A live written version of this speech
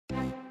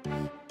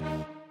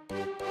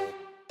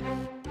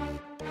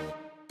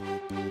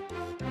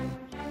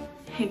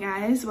Hey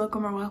guys,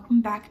 welcome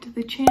back to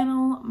the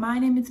channel. My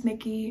name is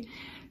Mickey.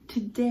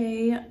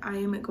 Today I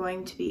am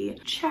going to be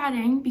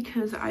chatting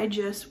because I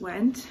just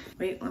went,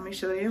 wait, let me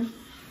show you.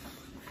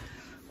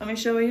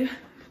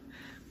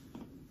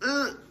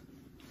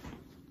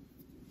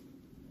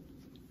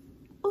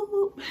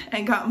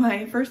 I got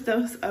my first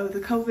dose of the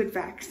COVID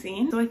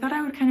vaccine. So I thought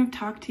I would kind of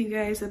talk to you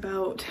guys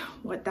about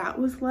what that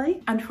was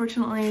like.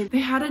 Unfortunately, they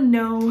had a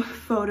no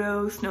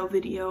photos, no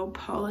video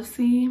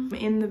policy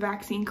in the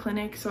vaccine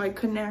clinic, so I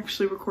couldn't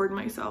actually record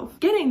myself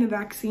getting the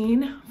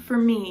vaccine. For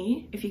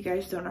me, if you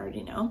guys don't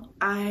already know,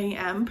 I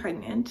am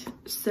pregnant.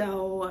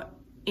 So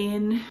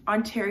in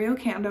Ontario,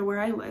 Canada, where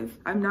I live,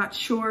 I'm not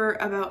sure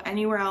about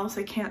anywhere else.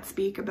 I can't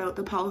speak about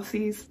the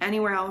policies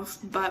anywhere else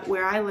but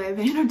where I live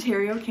in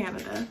Ontario,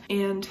 Canada,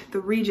 and the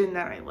region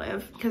that I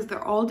live, because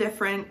they're all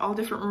different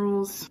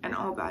rules and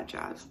all that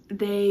jazz.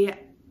 They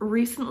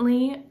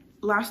recently,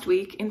 last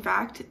week in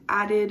fact,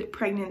 added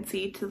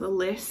pregnancy to the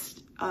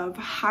list of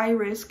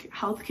high-risk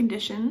health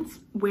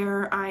conditions.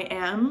 Where I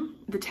am,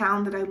 the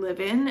town that I live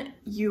in,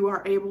 you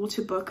are able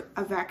to book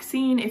a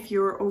vaccine if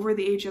you're over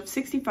the age of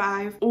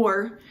 65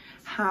 or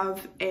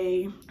have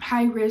a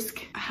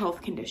high-risk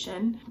health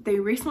condition. They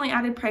recently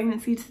added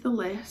pregnancy to the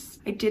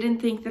list. I didn't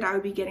think that I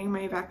would be getting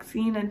my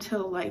vaccine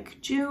until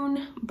like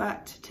June,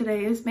 but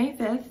today is May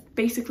 5th.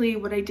 Basically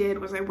what I did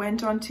was I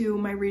went onto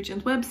my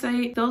region's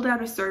website, filled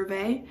out a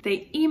survey.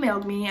 They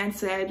emailed me and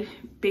said,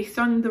 based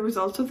on the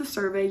results of the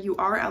survey, you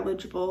are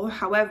eligible.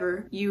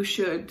 However, you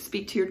should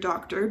speak to your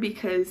doctor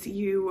because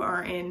you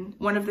are in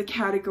one of the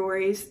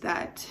categories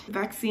that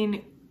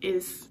vaccine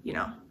is, you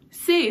know,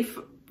 safe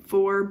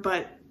for,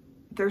 but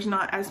there's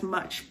not as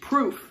much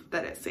proof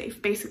that it's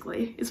safe,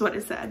 basically, is what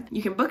it said.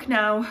 You can book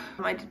now.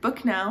 I did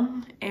book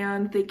now,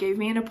 and they gave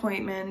me an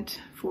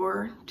appointment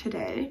for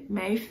today,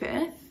 May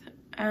 5th,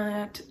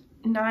 at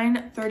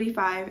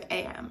 9:35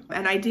 a.m.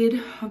 And I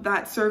did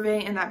that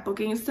survey and that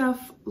booking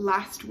stuff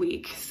last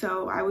week,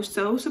 so I was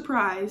so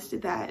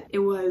surprised that it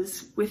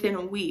was within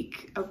a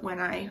week of when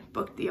I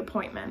booked the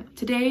appointment.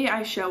 Today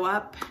I show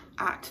up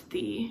at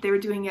they were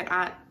doing it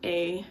at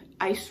a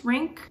ice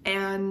rink,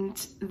 and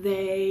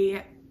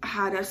they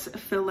had us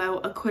fill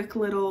out a quick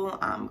little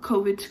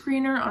COVID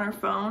screener on our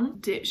phone.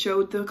 It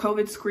showed the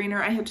COVID screener.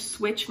 I had to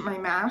switch my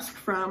mask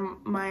from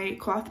my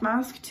cloth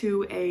mask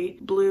to a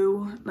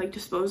blue, like,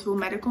 disposable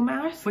medical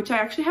mask, which I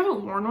actually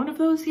haven't worn one of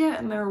those yet,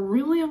 and they're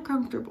really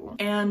uncomfortable.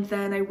 And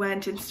then I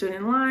went and stood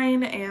in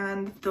line,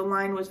 and the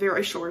line was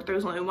very short. There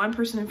was only one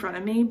person in front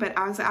of me, but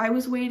as I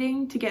was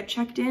waiting to get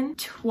checked in,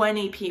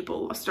 20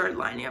 people started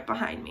lining up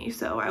behind me.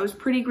 So I was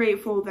pretty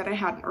grateful that I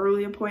had an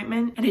early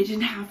appointment and I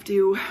didn't have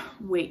to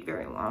wait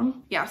very long.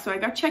 Yeah, so I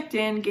got checked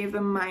in,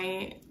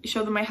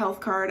 showed them my health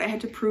card. I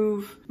had to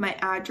prove my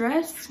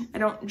address. I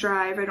don't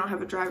drive, I don't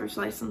have a driver's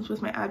license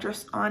with my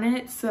address on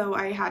it, so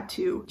I had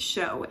to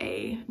show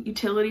a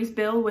utilities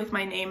bill with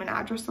my name and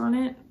address on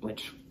it,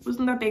 which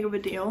wasn't that big of a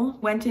deal.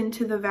 Went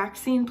into the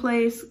vaccine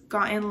place,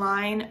 got in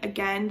line.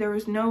 Again, there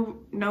was no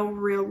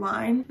real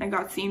line. I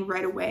got seen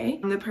right away.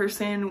 And the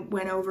person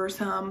went over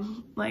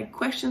some like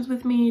questions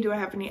with me. Do I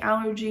have any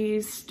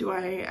allergies? Do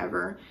I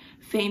ever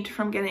faint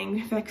from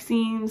getting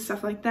vaccines?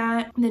 Stuff like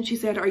that. And then she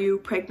said, are you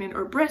pregnant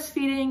or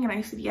breastfeeding? And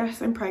I said,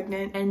 yes, I'm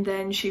pregnant. And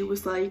then she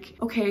was like,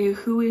 okay,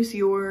 who is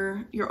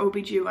your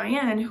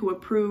OBGYN who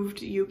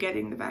approved you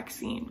getting the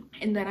vaccine?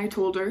 And then I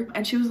told her,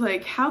 and she was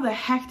like, how the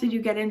heck did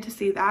you get in to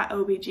see that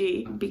OBG?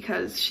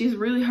 Because she's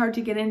really hard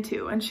to get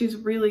into and she's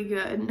really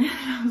good. And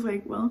I was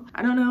like, well,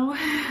 I don't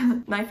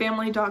know. My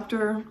family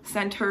doctor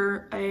sent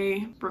her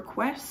a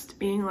request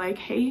being like,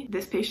 hey,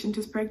 this patient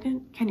is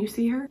pregnant. Can you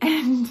see her?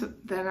 And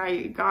then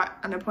I got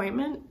an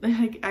appointment.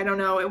 Like, I don't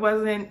know, it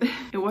wasn't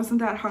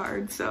that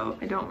hard, so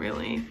I don't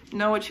really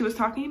know what she was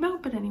talking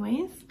about. But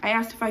anyways, I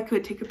asked if I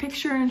could take a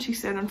picture, and she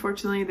said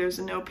unfortunately there's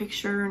a no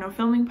picture, no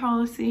filming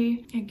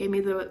policy, and gave me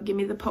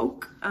the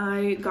poke.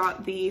 I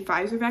got the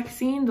Pfizer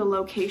vaccine. The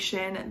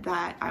location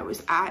that I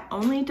was at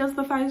only does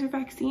the Pfizer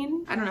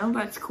vaccine. I don't know,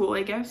 that's cool,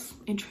 I guess.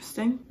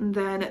 Interesting. And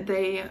then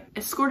they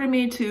escorted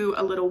me to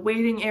a little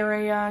waiting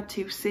area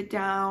to sit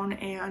down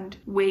and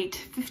wait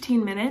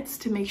 15 minutes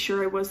to make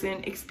sure I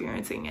wasn't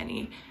experiencing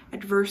any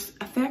adverse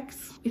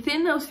effects.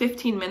 Within those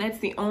 15 minutes,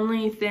 the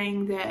only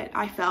thing that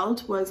I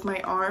felt was my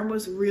arm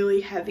was really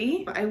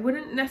heavy. I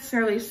wouldn't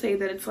necessarily say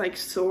that it's like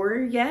sore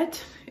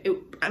yet.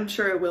 I'm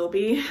sure it will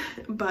be,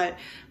 but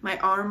my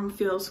arm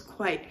feels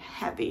quite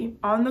heavy.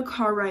 On the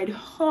car ride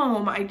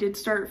home, I did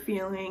start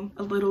feeling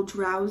a little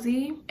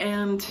drowsy,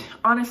 and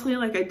honestly,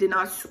 like, I did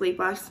not sleep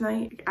last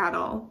night at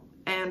all.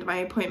 And my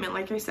appointment,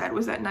 like I said,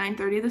 was at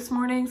 9:30 this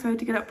morning, so I had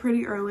to get up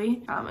pretty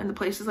early, and the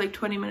place is like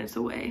 20 minutes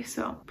away,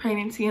 so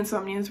pregnancy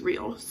insomnia is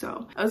real.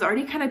 So I was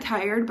already kind of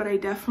tired, but I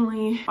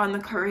definitely, on the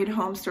car ride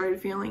home, started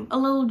feeling a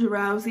little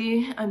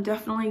drowsy. I'm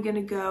definitely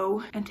gonna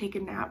go and take a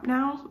nap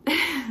now.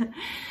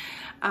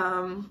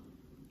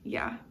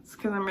 Yeah, it's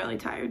because I'm really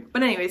tired.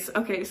 But anyways,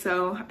 okay,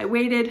 so I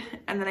waited,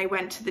 and then I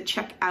went to the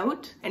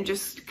checkout and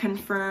just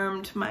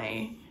confirmed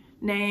my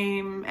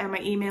name and my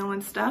email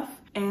and stuff.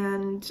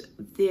 and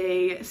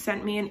they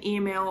sent me an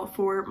email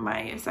for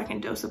my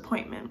second dose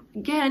appointment.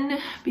 Again,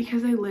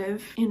 because I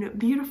live in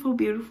beautiful,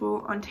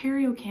 beautiful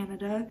Ontario,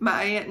 Canada,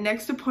 my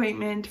next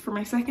appointment for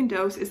my second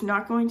dose is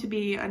not going to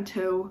be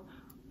until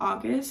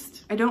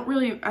August. I don't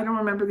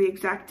remember the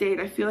exact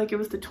date. I feel like it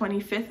was the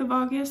 25th of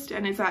August,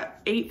 and it's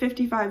at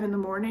 8:55 in the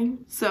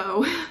morning.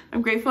 So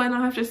I'm grateful I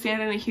don't have to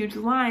stand in a huge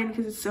line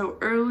because it's so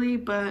early,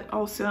 but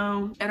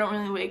also I don't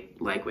really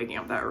like waking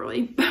up that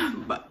early.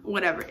 But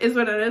whatever, is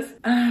what it is.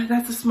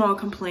 That's a small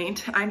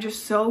complaint. I'm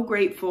just so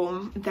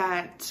grateful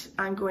that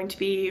I'm going to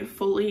be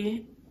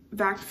fully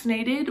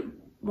vaccinated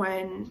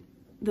when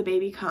the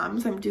baby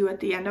comes. I'm due at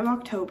the end of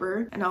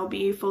October, and I'll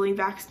be fully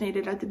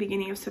vaccinated at the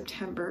beginning of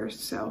September.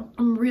 So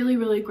I'm really,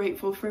 really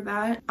grateful for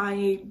that.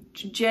 I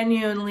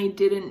genuinely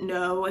didn't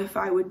know if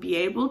I would be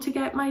able to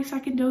get my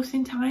second dose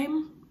in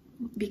time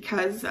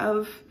because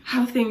of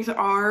how things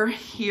are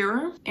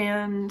here.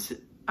 And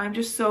I'm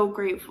just so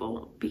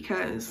grateful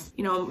because,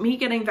 you know, me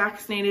getting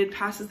vaccinated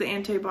passes the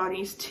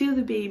antibodies to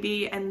the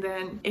baby, and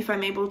then if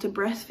I'm able to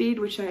breastfeed,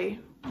 which I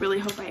really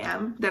hope I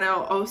am, then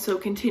I'll also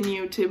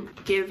continue to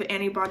give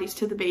antibodies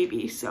to the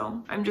baby.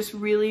 So I'm just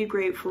really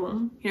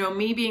grateful. You know,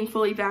 me being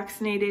fully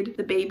vaccinated,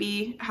 the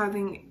baby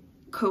having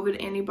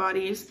COVID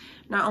antibodies,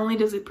 not only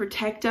does it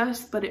protect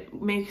us, but it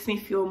makes me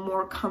feel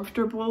more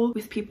comfortable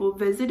with people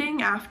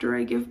visiting after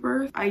I give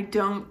birth. I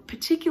don't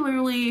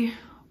particularly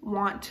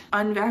want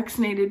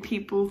unvaccinated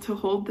people to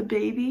hold the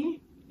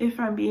baby, if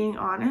I'm being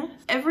honest.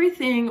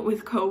 Everything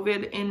with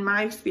COVID, in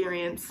my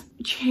experience,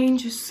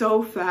 changes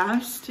so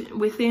fast.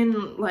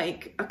 Within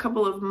like a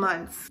couple of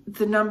months,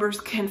 the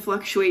numbers can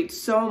fluctuate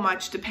so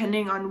much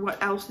depending on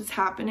what else is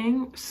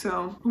happening.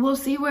 So we'll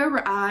see where we're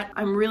at.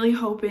 I'm really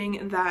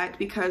hoping that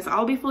because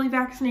I'll be fully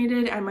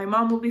vaccinated and my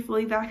mom will be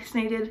fully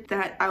vaccinated,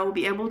 that I will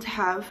be able to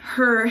have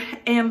her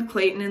and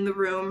Clayton in the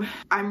room.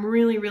 I'm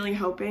really, really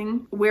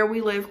hoping. Where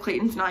we live,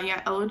 Clayton's not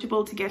yet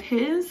eligible to get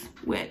his,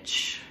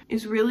 which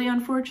is really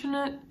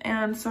unfortunate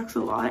and sucks a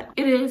lot.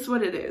 It is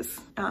what it is.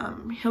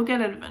 He'll get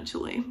it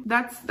eventually.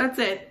 That's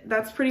it.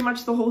 That's pretty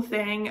much the whole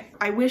thing.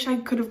 I wish I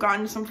could have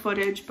gotten some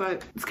footage,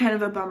 but it's kind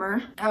of a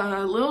bummer.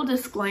 A little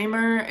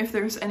disclaimer, if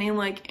there's any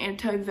like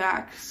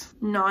anti-vax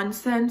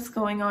nonsense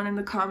going on in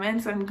the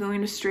comments, I'm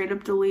going to straight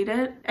up delete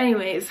it.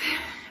 Anyways,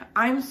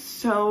 I'm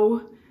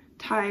so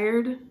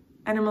tired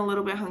and I'm a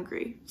little bit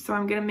hungry. So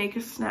I'm gonna make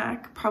a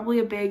snack, probably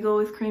a bagel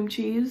with cream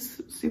cheese,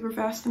 super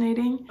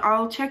fascinating.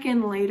 I'll check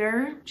in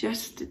later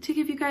just to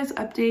give you guys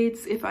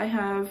updates if I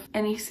have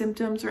any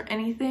symptoms or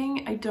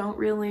anything. I don't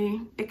really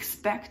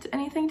expect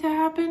anything to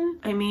happen.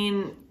 I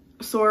mean,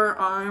 sore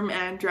arm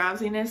and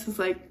drowsiness is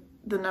like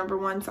the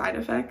 #1 side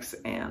effects,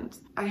 and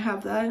I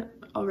have that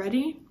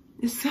already.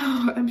 So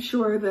I'm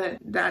sure that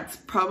that's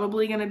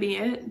probably gonna be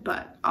it,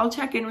 but I'll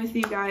check in with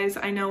you guys.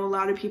 I know a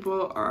lot of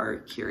people are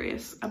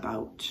curious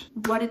about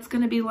what it's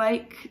gonna be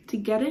like to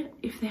get it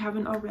if they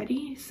haven't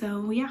already.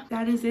 So yeah,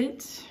 that is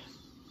it.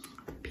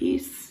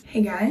 Peace.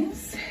 Hey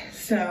guys,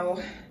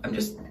 so I'm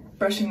just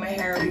brushing my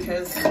hair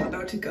because I'm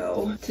about to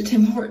go to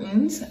Tim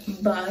Hortons,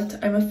 but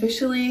I'm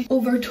officially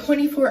over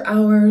 24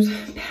 hours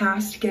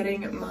past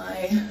getting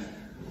my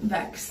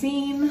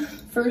vaccine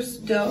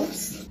first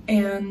dose,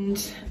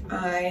 and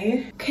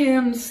I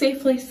can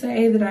safely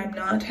say that I'm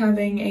not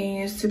having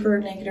a super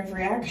negative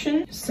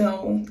reaction,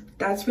 so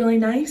that's really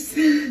nice.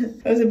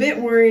 I was a bit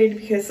worried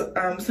because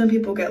some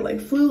people get like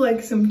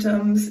flu-like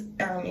symptoms,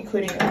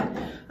 including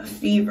a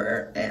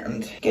fever,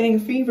 and getting a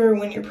fever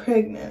when you're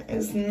pregnant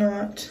is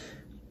not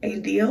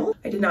ideal.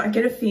 I did not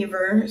get a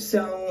fever,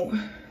 so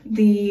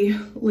the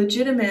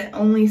legitimate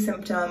only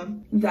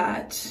symptom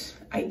that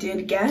I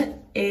did get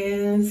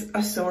is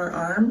a sore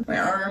arm. My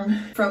arm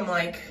from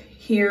like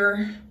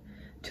here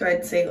to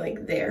I'd say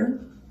like there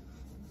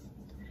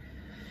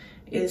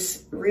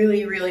is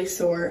really, really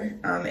sore.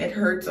 It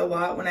hurts a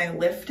lot when I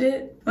lift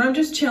it. When I'm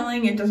just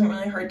chilling, it doesn't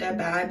really hurt that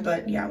bad,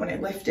 but yeah, when I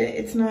lift it,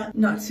 it's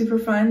not super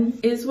fun.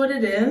 Is what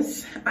it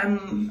is.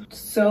 I'm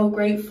so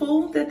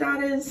grateful that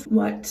that is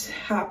what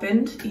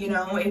happened. You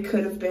know, it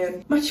could have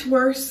been much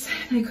worse.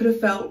 I could have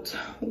felt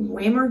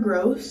way more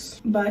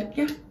gross, but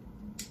yeah.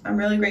 I'm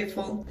really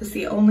grateful. It's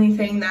the only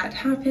thing that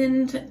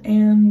happened,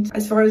 and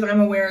as far as I'm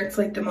aware, it's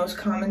like the most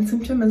common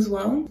symptom as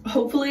well.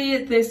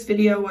 Hopefully this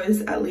video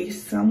was at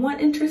least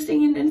somewhat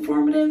interesting and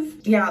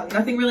informative. Yeah,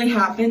 nothing really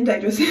happened. I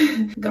just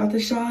got the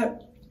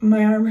shot.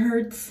 My arm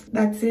hurts.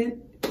 That's it.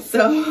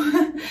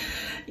 So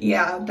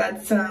yeah,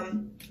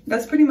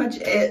 that's pretty much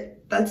it.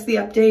 That's the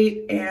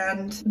update,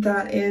 and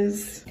that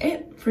is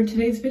it for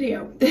today's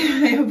video.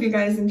 I hope you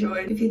guys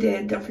enjoyed. If you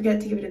did, don't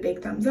forget to give it a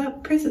big thumbs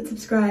up, press and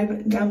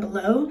subscribe down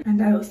below, and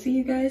I will see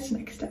you guys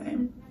next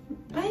time.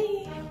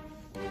 Bye!